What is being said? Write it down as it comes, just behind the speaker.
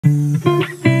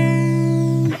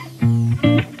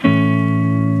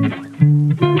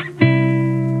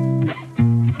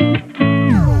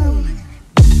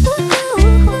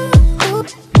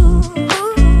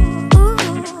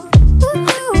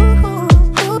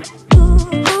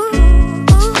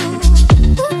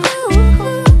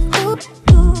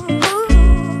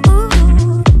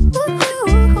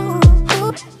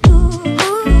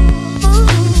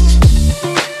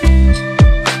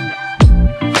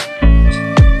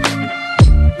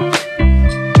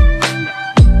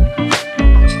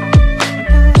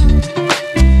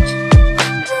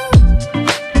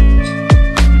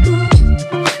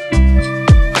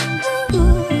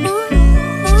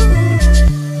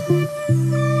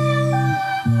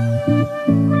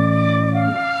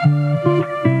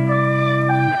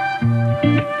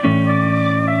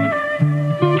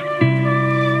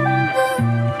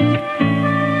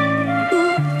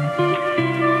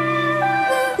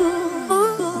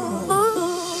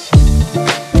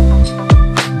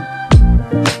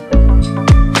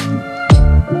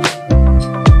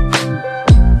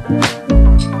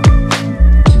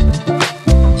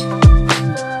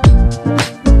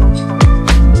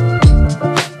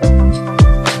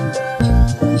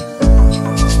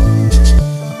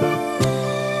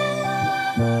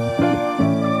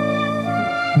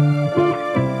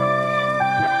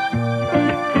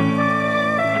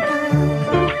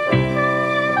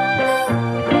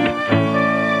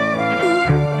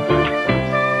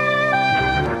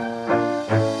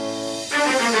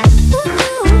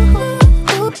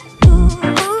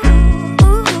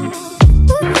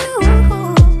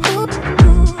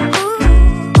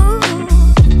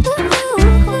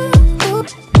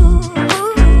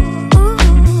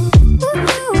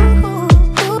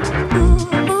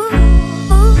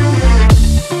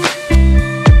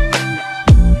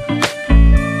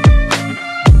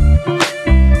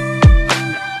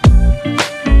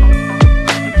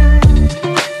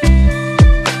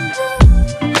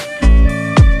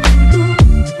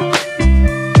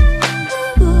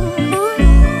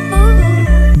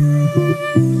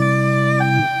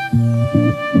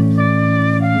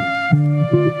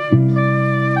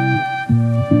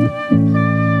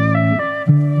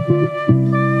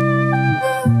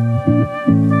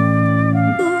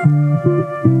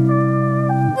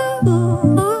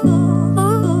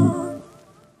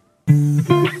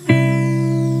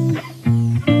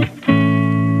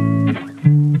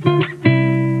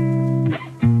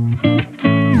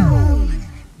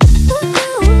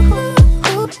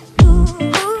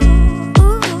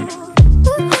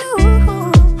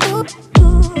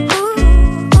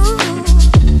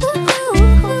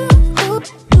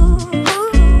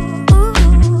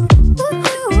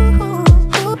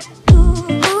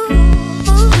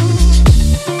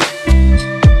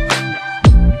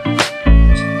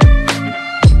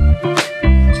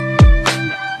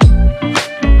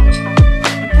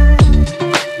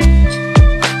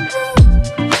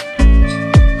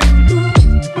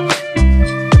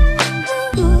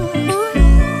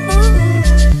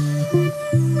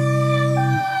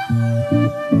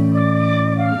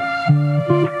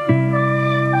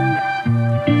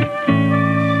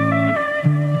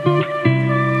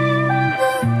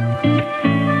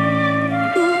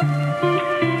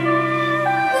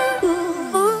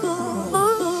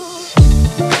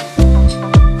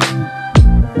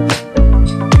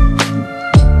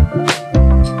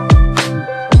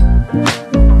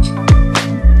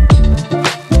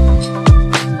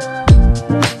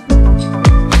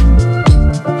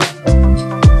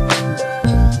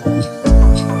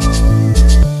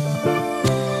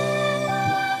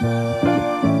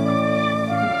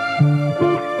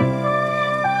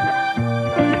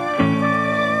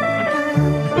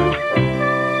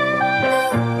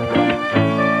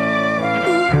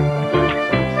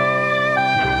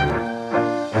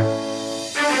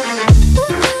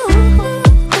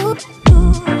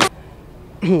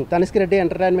తనిష్క్రెడ్డి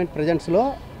entertainment ప్రెజెంట్స్లో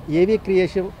ఏవి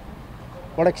creative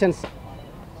productions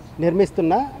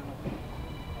నిర్మిస్తున్న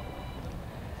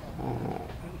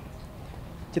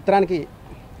చిత్రానికి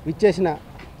విచ్చేసిన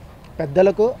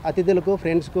పెద్దలకు అతిథులకు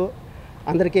ఫ్రెండ్స్కు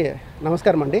అందరికీ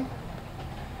నమస్కారం అండి.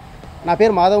 నా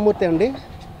పేరు మాధవమూర్తి అండి.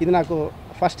 ఇది నాకు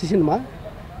ఫస్ట్ సినిమా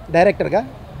డైరెక్టర్గా.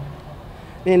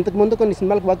 నేను ఇంతకుముందు కొన్ని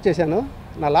సినిమాలకు వర్క్ చేశాను.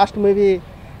 నా లాస్ట్ మూవీ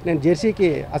నేను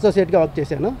జెర్సీకి అసోసియేట్గా వర్క్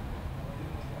చేశాను.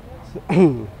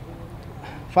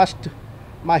 ఫస్ట్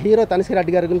మా హీరో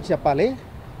తనిష్క్రెడ్డి గారి గురించి చెప్పాలి.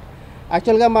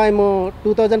 యాక్చువల్గా మేము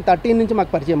 2013 నుంచి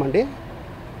మాకు పరిచయం అండి.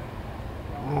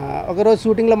 ఒకరోజు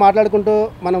షూటింగ్లో మాట్లాడుకుంటూ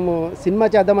మనము సినిమా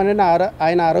చేద్దామని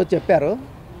ఆయన ఆ రోజు చెప్పారు.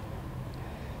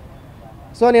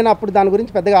 సో నేను అప్పుడు దాని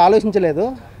గురించి పెద్దగా ఆలోచించలేదు,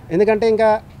 ఎందుకంటే ఇంకా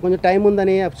కొంచెం టైం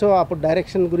ఉందని. సో అప్పుడు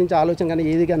డైరెక్షన్ గురించి ఆలోచన కానీ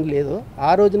ఏది కానీ లేదు.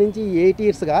 ఆ రోజు నుంచి 8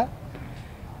 ఇయర్స్గా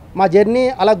మా జర్నీ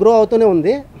అలా గ్రో అవుతూనే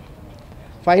ఉంది.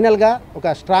 ఫైనల్గా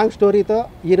ఒక స్ట్రాంగ్ స్టోరీతో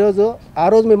ఈరోజు ఆ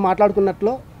రోజు మేము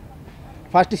మాట్లాడుకున్నట్లు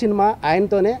ఫస్ట్ సినిమా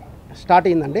ఆయనతోనే స్టార్ట్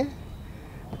అయిందండి.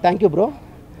 Thank you bro.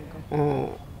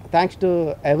 Thanks to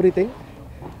everything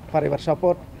for your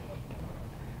support.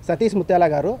 Satish ముత్యాల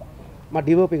గారు మా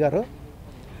డిఓపి గారు,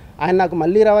 ఆయన నాకు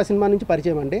మళ్ళీ రావా సినిమా నుంచి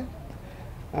పరిచయం అండి.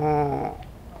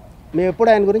 మేము ఎప్పుడు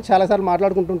ఆయన గురించి చాలాసార్లు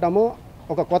మాట్లాడుకుంటుంటాము.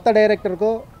 ఒక కొత్త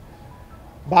డైరెక్టర్కు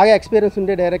బాగా ఎక్స్పీరియన్స్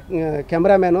ఉండే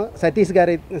కెమెరామ్యాన్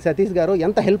సతీష్ గారు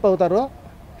ఎంత హెల్ప్ అవుతారో.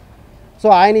 సో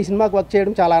ఆయన ఈ సినిమాకి వర్క్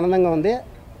చేయడం చాలా ఆనందంగా ఉంది.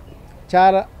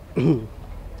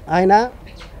 ఆయన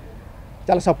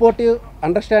చాలా సపోర్టివ్,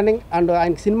 అండర్స్టాండింగ్, అండ్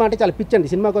ఆయనకి సినిమా అంటే చాలా పిచ్ అండి.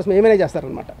 సినిమా కోసం ఏమైనా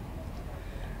చేస్తారనమాట.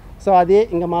 సో అది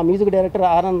ఇంకా మా మ్యూజిక్ డైరెక్టర్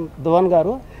ఆనంద్ ధవన్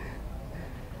గారు,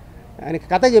 ఆయనకి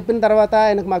కథ చెప్పిన తర్వాత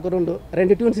ఆయనకు మాకు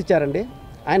రెండు ట్యూన్స్ ఇచ్చారండి.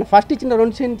 ఆయన ఫస్ట్ ఇచ్చిన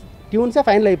 2 ట్యూన్సే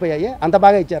ఫైనల్ అయిపోయాయి, అంత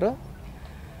బాగా ఇచ్చారు.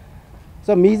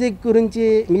 సో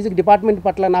మ్యూజిక్ డిపార్ట్మెంట్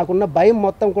పట్ల నాకున్న భయం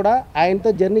మొత్తం కూడా ఆయనతో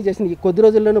జర్నీ చేసిన ఈ కొద్ది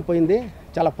రోజుల్లోనే పోయింది.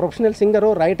 చాలా professional singer,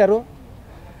 writer.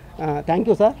 Thank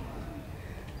you sir.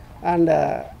 And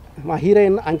మా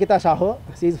heroine Ankita Saaho,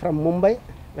 she is from Mumbai.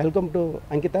 Welcome to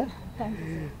Ankita.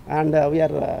 And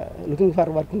we are looking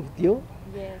for working with you.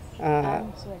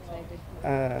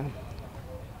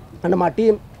 And మా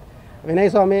టీం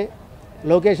వినయ్ స్వామి,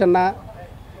 లోకేష్ అన్న,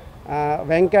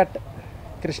 వెంకట్,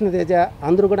 కృష్ణతేజ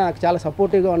అందరూ కూడా నాకు చాలా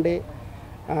సపోర్టివ్గా ఉండి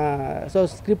సో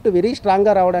స్క్రిప్ట్ వెరీ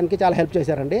స్ట్రాంగ్గా రావడానికి చాలా హెల్ప్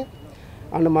చేశారండి.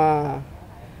 అండ్ మా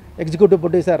ఎగ్జిక్యూటివ్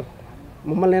ప్రొడ్యూసర్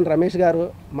ముమ్మల్నేని రమేష్ గారు,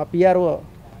 మా పిఆర్ఓ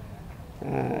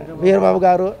వీరబాబు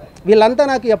గారు, వీళ్ళంతా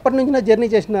నాకు ఎప్పటి నుంచి జర్నీ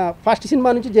చేసిన ఫస్ట్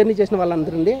సినిమా నుంచి జర్నీ చేసిన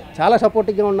వాళ్ళందరండి చాలా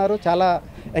సపోర్టివ్గా ఉన్నారు, చాలా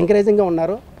ఎంకరేజింగ్గా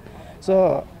ఉన్నారు. So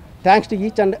thanks to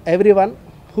each and every one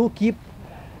who keep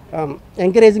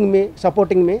encouraging me,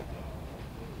 supporting me.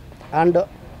 And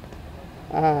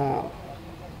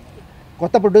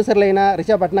కొత్త ప్రొడ్యూసర్లు అయిన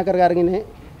రిషా పట్నాకర్ గారు కానీ,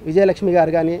 విజయలక్ష్మి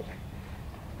గారు కానీ,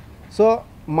 సో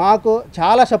మాకు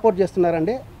చాలా సపోర్ట్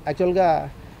చేస్తున్నారండి. యాక్చువల్గా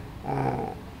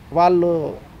వాళ్ళు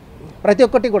ప్రతి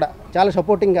ఒక్కటి కూడా చాలా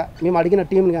సపోర్టింగ్గా మేము అడిగిన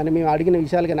టీంని కానీ మేము అడిగిన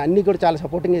విషయాలు కానీ అన్నీ కూడా చాలా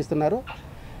సపోర్టింగ్గా ఇస్తున్నారు.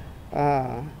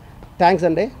 థ్యాంక్స్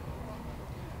అండి.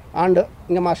 అండ్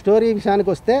ఇంకా మా స్టోరీ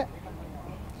విషయానికి వస్తే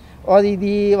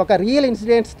ఇది ఒక రియల్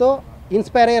ఇన్సిడెంట్స్తో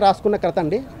ఇన్స్పైర్ అయ్యి రాసుకున్న కథ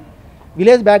అండి.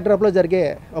 విలేజ్ బ్యాక్డ్రాప్లో జరిగే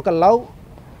ఒక లవ్,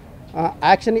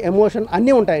 యాక్షన్, ఎమోషన్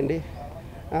అన్నీ ఉంటాయండి.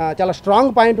 చాలా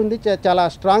స్ట్రాంగ్ పాయింట్ ఉంది, చాలా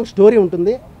స్ట్రాంగ్ స్టోరీ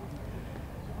ఉంటుంది.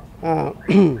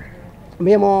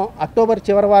 మేము అక్టోబర్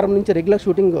చివరి వారం నుంచి రెగ్యులర్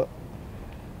షూటింగ్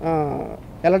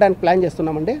వెళ్ళడానికి ప్లాన్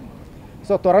చేస్తున్నామండి.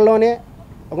 సో త్వరలోనే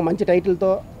ఒక మంచి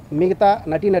టైటిల్తో మిగతా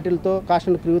నటీనటులతో కాస్ట్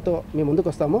అండ్ క్రూతో మేము ముందుకు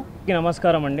వస్తాము.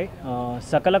 నమస్కారం అండి.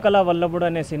 సకల కళ వల్లభుడు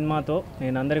అనే సినిమాతో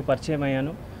నేను అందరికి పరిచయం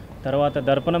అయ్యాను. తర్వాత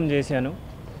దర్పణం చేశాను.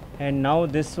 అండ్ నౌ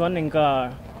దిస్ వన్, ఇంకా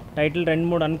టైటిల్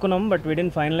 2-3 అనుకున్నాం, but we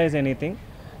didn't finalise anything.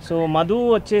 So Madhu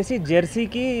వచ్చేసి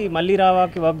జెర్సీకి మళ్ళీ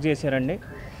రావాకి వర్క్ చేశారండి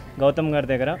గౌతమ్ గారి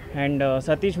దగ్గర. అండ్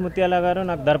సతీష్ ముత్యాల గారు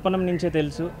నాకు దర్పణం నుంచే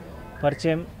తెలుసు,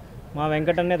 పరిచయం. మా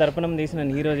వెంకటన్నే దర్పణం తీసి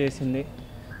నన్ను హీరో చేసింది.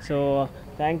 So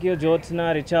thank you Jyotsna,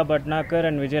 Richa Bhatnagar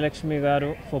and Vijayalakshmi గారు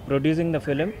ఫర్ ప్రొడ్యూసింగ్ ద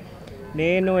ఫిలిం.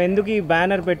 నేను ఎందుకు ఈ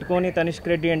బ్యానర్ పెట్టుకొని తనిష్క్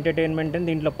రెడ్డి ఎంటర్టైన్మెంట్ అని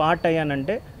దీంట్లో పార్ట్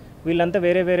అయ్యానంటే, వీళ్ళంతా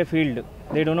వేరే వేరే field,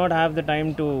 they do not have the time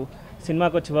to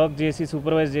సినిమాకి వచ్చి వర్క్ చేసి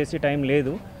సూపర్వైజ్ చేసి టైం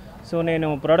లేదు. సో నేను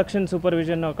ప్రొడక్షన్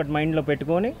సూపర్విజన్ ఒకటి మైండ్లో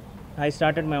పెట్టుకొని I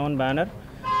started my own banner.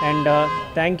 And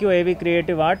thank you ఏవి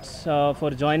creative arts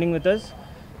for joining with us.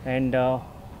 And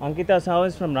Ankita Sahu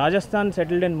is from Rajasthan,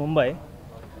 settled in Mumbai.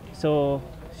 So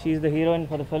she is the heroine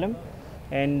for the film.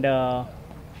 And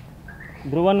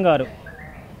Dhruvan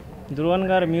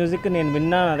గారు music నేను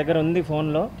విన్నా, నా దగ్గర ఉంది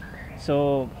ఫోన్లో. So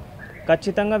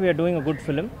ఖచ్చితంగా we are doing a good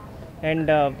film.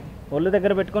 And ఒళ్ళు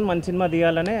దగ్గర పెట్టుకొని మంచి సినిమా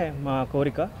తీయాలనే మా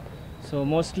కోరిక. So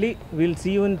mostly will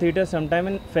see you in theatre some time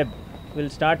in Feb.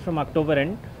 Will start from October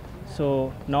end. So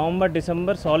November,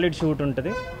 December solid shoot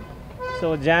ఉంటుంది. సో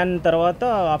జాన్ తర్వాత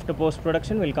after post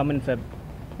production will come in Feb.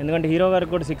 ఎందుకంటే hero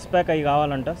గారికి కూడా 6 pack అవి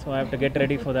కావాలంట. So I have to get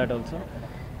ready for that also.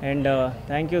 And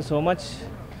thank you so much.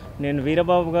 నేను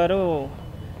వీరబాబు గారు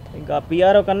ఇంకా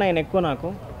పిఆర్ఓ కన్నా ఆయన ఎక్కువ నాకు.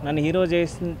 నన్ను హీరో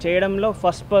చేయడంలో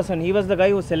first person, he was the guy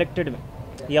who selected మీ.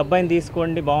 ఈ అబ్బాయిని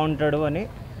తీసుకోండి బాగుంటాడు అని.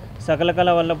 సకల కళ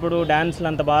వల్లప్పుడు డ్యాన్స్లు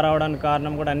అంత బాగా రావడానికి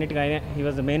కారణం కూడా అన్నిటికీ ఆయన, he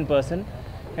was the main person.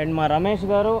 And మా రమేష్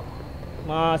గారు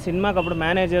మా సినిమాకి అప్పుడు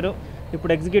మేనేజరు,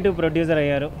 ఇప్పుడు ఎగ్జిక్యూటివ్ ప్రొడ్యూసర్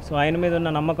అయ్యారు. సో ఆయన మీద ఉన్న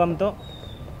నమ్మకంతో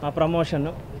ఆ promotion.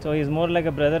 So is more like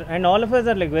a brother. And all of us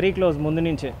are like very close, ముందు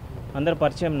నుంచే అందరు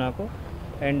పరిచయం నాకు.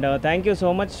 And thank you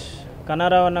so much.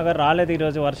 Kannarao అన్న గారు రాలేదు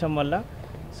ఈరోజు వర్షం వల్ల.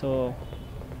 So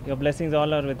your blessings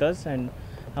all are with us. And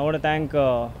I want to thank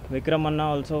Vikram అన్న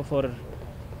also for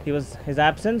his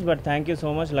absence, but thank you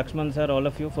so much Lakshman sir, all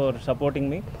of you for supporting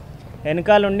me.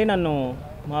 వెనకాలండి నన్ను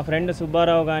మా friend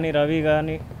Subbarao కానీ, రవి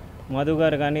కానీ, మధు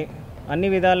గారు కానీ అన్ని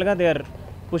విధాలుగా they are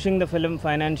pushing the film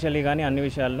financially కానీ అన్ని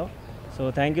విషయాల్లో. So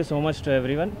thank you so much to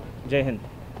everyone. జై హింద్.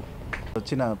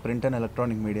 వచ్చిన ప్రింట్ అండ్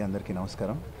ఎలక్ట్రానిక్ మీడియా అందరికీ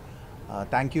నమస్కారం.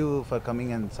 Thank you for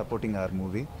coming and supporting hour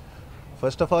movie.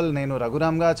 First of all, నేను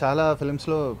రఘురామ్గా చాలా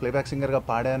ఫిల్మ్స్లో ప్లేబ్యాక్ సింగర్గా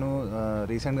పాడాను.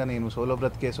 రీసెంట్గా నేను solo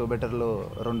బ్రత్కే so బెటర్లో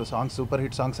 2 songs, super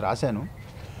hit songs రాశాను.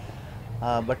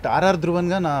 బట్ ఆర్ఆర్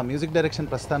ధ్రువన్గా నా మ్యూజిక్ డైరెక్షన్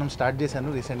ప్రస్థానం స్టార్ట్ చేశాను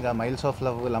రీసెంట్గా. మైల్స్ ఆఫ్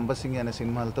లవ్, లంబసింగి అనే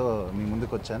సినిమాలతో మీ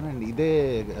ముందుకు వచ్చాను. అండ్ ఇదే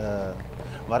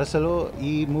వరుసలో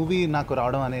ఈ మూవీ నాకు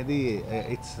రావడం అనేది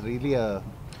it's really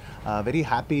very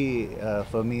happy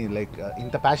for me. Like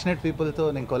ఇంత ప్యాషనెట్ పీపుల్తో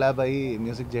నేను కొలాబ్ అయ్యి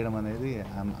మ్యూజిక్ చేయడం అనేది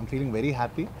I'm feeling very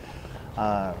happy.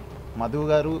 Madhu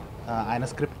గారు ఆయన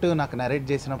స్క్రిప్ట్ నాకు నరేట్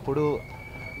చేసినప్పుడు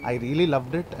I really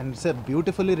loved it. And it's a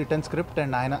beautifully written script.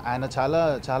 And ఆయన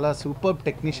చాలా సూపర్బ్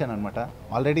టెక్నీషియన్ అనమాట.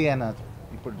 ఆల్రెడీ ఆయన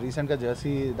ఇప్పుడు రీసెంట్గా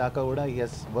జెర్సీ దాకా కూడా he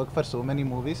Hess work for so many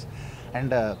movies.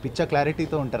 And picture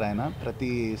క్లారిటీతో ఉంటారు ఆయన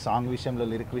ప్రతి సాంగ్ విషయంలో,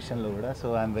 లిరిక్ విషయంలో కూడా. So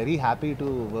I'm very happy to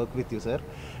work with you sir.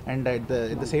 And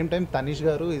at the same time Tanish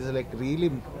గారు is like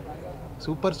really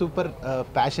super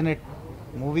passionate.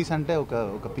 Movies అంటే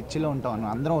ఒక పిచ్చిలో ఉంటాం,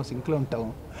 అందరం సింక్లో ఉంటాం.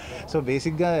 సో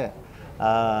బేసిక్గా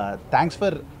thanks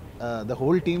for the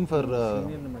whole team for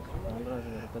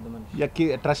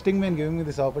trusting me and giving me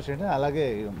this opportunity. అలాగే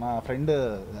మా ఫ్రెండ్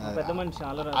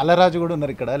అలరాజు కూడా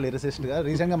ఉన్నారు ఇక్కడ లిరిసిస్ట్గా.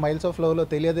 రీసెంట్గా మైల్స్ ఆఫ్ లవ్లో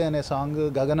తెలియదే అనే సాంగ్,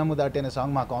 గగనము దాటి అనే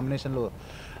సాంగ్ మా కాంబినేషన్లో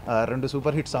 2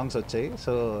 సూపర్ హిట్ సాంగ్స్ వచ్చాయి.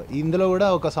 సో ఇందులో కూడా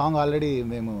ఒక సాంగ్ ఆల్రెడీ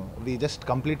మేము వి జస్ట్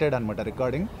కంప్లీటెడ్ అనమాట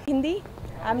recording. Hindi,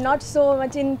 I'm not so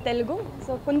much in Telugu,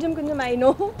 so kunjam I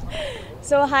know.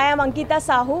 So hi, I'm Ankita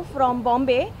Sahu from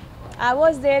Bombay. I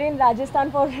was there in Rajasthan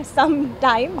for some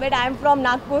time, but I'm from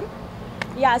Nagpur.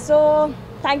 Yeah, so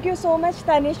thank you so much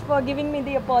Tanish for giving me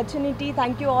the opportunity.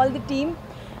 Thank you all the team.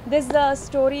 This is a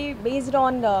story based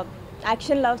on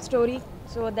action love story,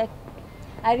 so that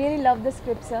I really love the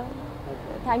script, sir.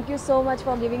 Thank you so much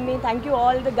for giving me. Thank you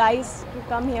all the guys to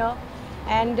come here.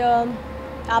 And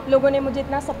आप लोगों ने मुझे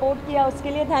इतना support किया उसके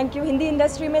लिए thank you. Hindi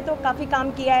industry में तो काफ़ी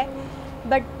काम किया है,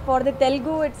 but for the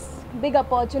Telugu it's big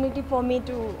opportunity for me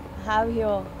to have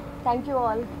here. Thank you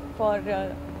all for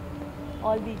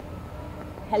all the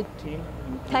help. Team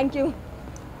thank you.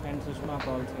 and Sushma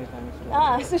calls me.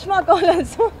 Thanks to Sushma call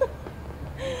also.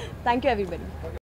 Thank you everybody.